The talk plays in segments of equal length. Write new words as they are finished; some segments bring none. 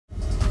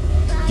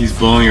He's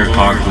blowing your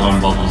cock,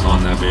 blowing bubbles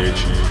on that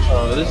bitch.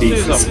 Oh, this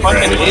dude's a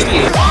fucking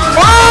idiot.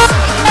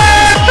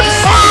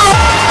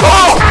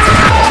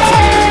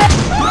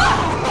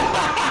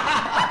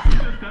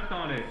 Stepped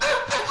on it.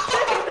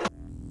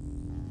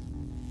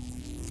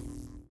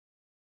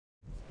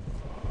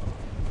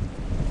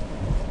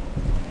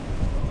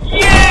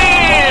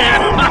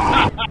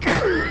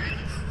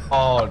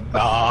 Oh,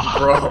 nah.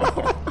 Bro.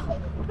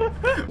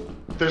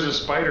 There's a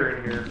spider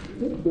in here.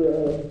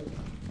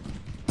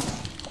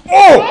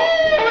 Oh!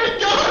 I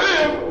got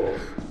him!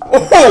 Oh!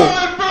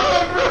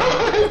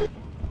 Run!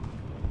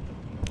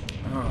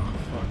 Oh,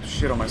 fuck.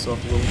 Shit on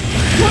myself a little.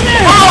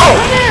 Oh!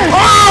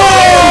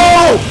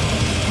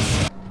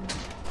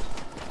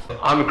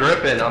 I'm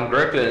gripping.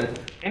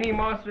 Any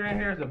monster in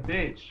here is a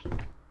bitch.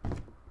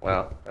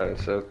 Wow, that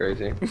is so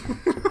crazy.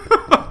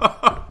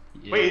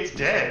 Wait, it's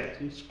dead.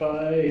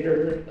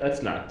 Spider.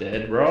 That's not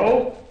dead,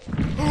 bro.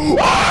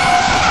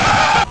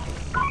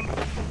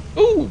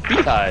 Ooh,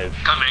 beehive.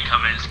 Come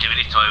in,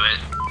 Skibidi toilet.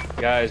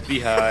 Guys,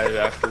 beehive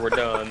after we're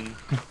done.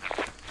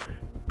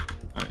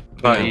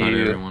 Alright,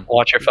 You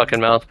watch your fucking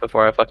mouth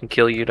before I fucking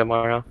kill you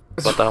tomorrow.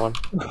 About that one.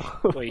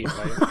 Wait,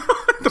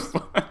 What the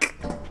fuck?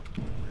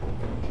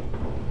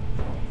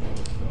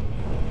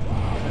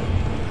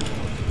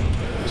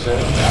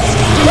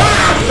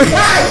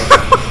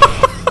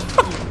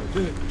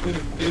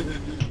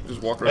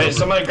 Just walk around. Hey,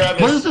 somebody grab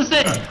this. What is this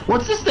thing?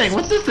 What's this thing?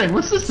 What's this thing?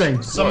 What's this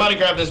thing? Somebody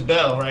grab this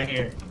bell right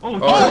here. Oh,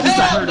 What is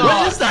that?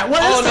 What is that?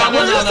 What is that?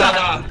 What is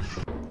that?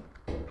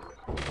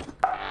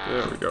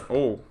 there we go.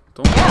 Oh,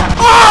 don't.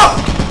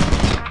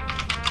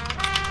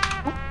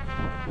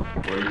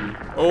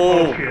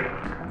 Oh!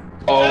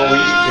 Oh,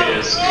 he's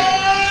pissed.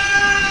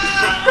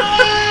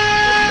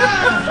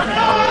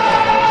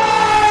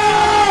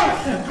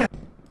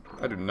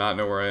 I do not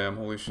know where I am.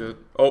 Holy shit.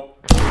 Oh.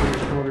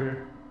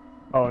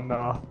 Oh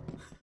no.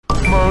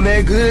 I'm on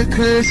that good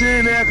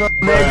cushion.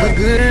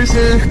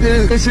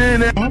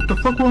 What the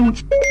fuck wrong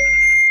with you?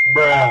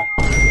 Bruh.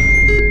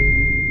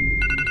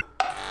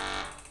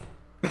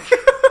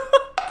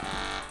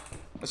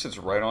 That shit's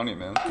right on you,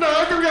 man. No,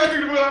 I forgot to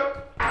do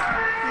that.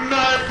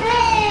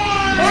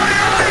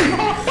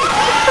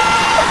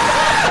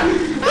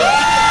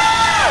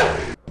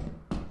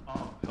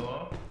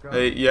 Hello?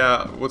 Hey,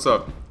 yeah, what's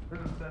up?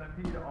 There's a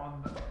centipede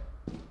on the...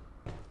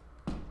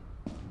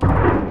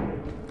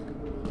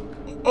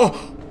 Oh!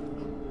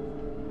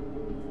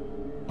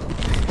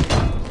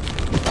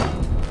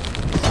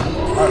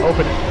 Alright,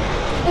 open it.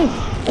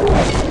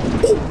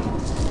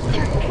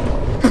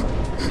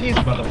 These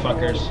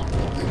motherfuckers.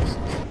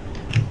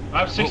 I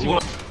have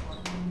 61.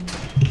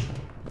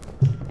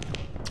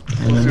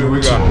 Let's see what we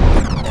got.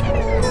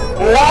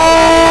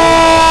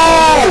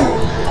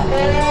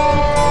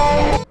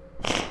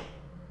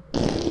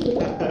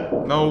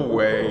 No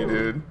way,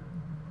 dude.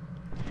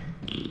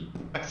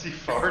 I see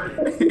farting.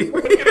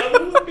 Look at all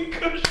this big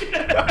cushion.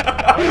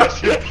 I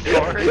see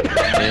farting.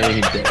 Yeah,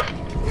 he did.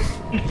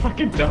 You're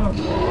fucking dumb.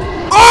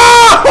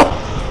 Oh!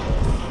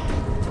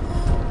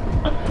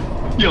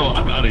 Yo,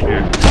 I'm out of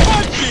here.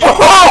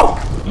 Oh!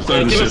 I'm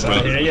starting to shit, bro.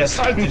 Yeah, yeah,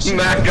 start this shit.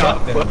 Smack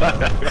up.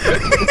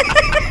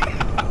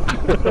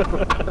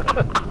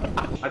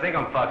 I think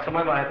I'm fucked.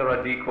 Somebody might have to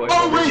run decoy.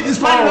 Oh wait, the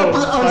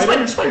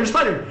spider!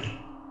 Spider!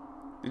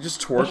 You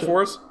just twerk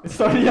for us? It's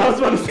starting, yeah, I was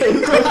about to say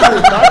it's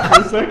starting back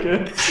for a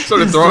second.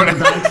 Started throwing it.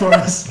 back for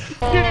us.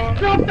 Didn't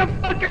drop the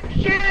fucking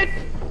shit!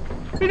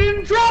 He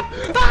didn't drop!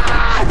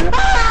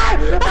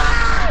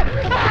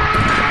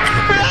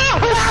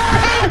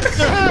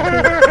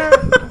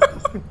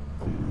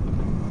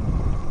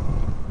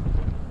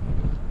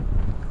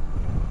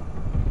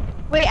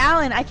 Wait,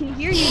 Alan, I can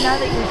hear you now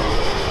that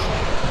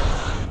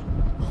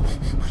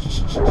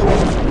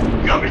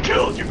You got me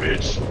killed, you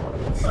bitch.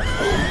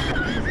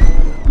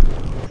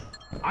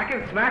 I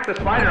can smack the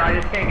spider, I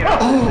just can't get out.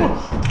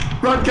 Oh!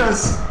 Run,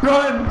 Gus!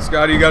 Run!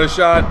 Scotty, you got a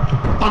shot.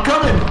 I'm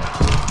coming!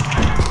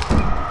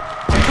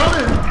 I'm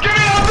coming! Get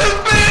me off this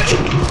bitch!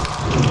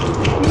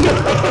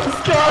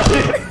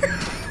 Scotty!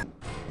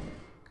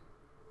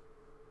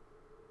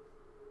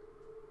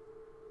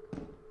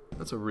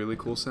 That's a really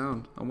cool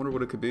sound. I wonder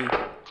what it could be.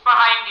 It's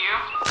behind you.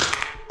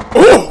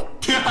 Oh!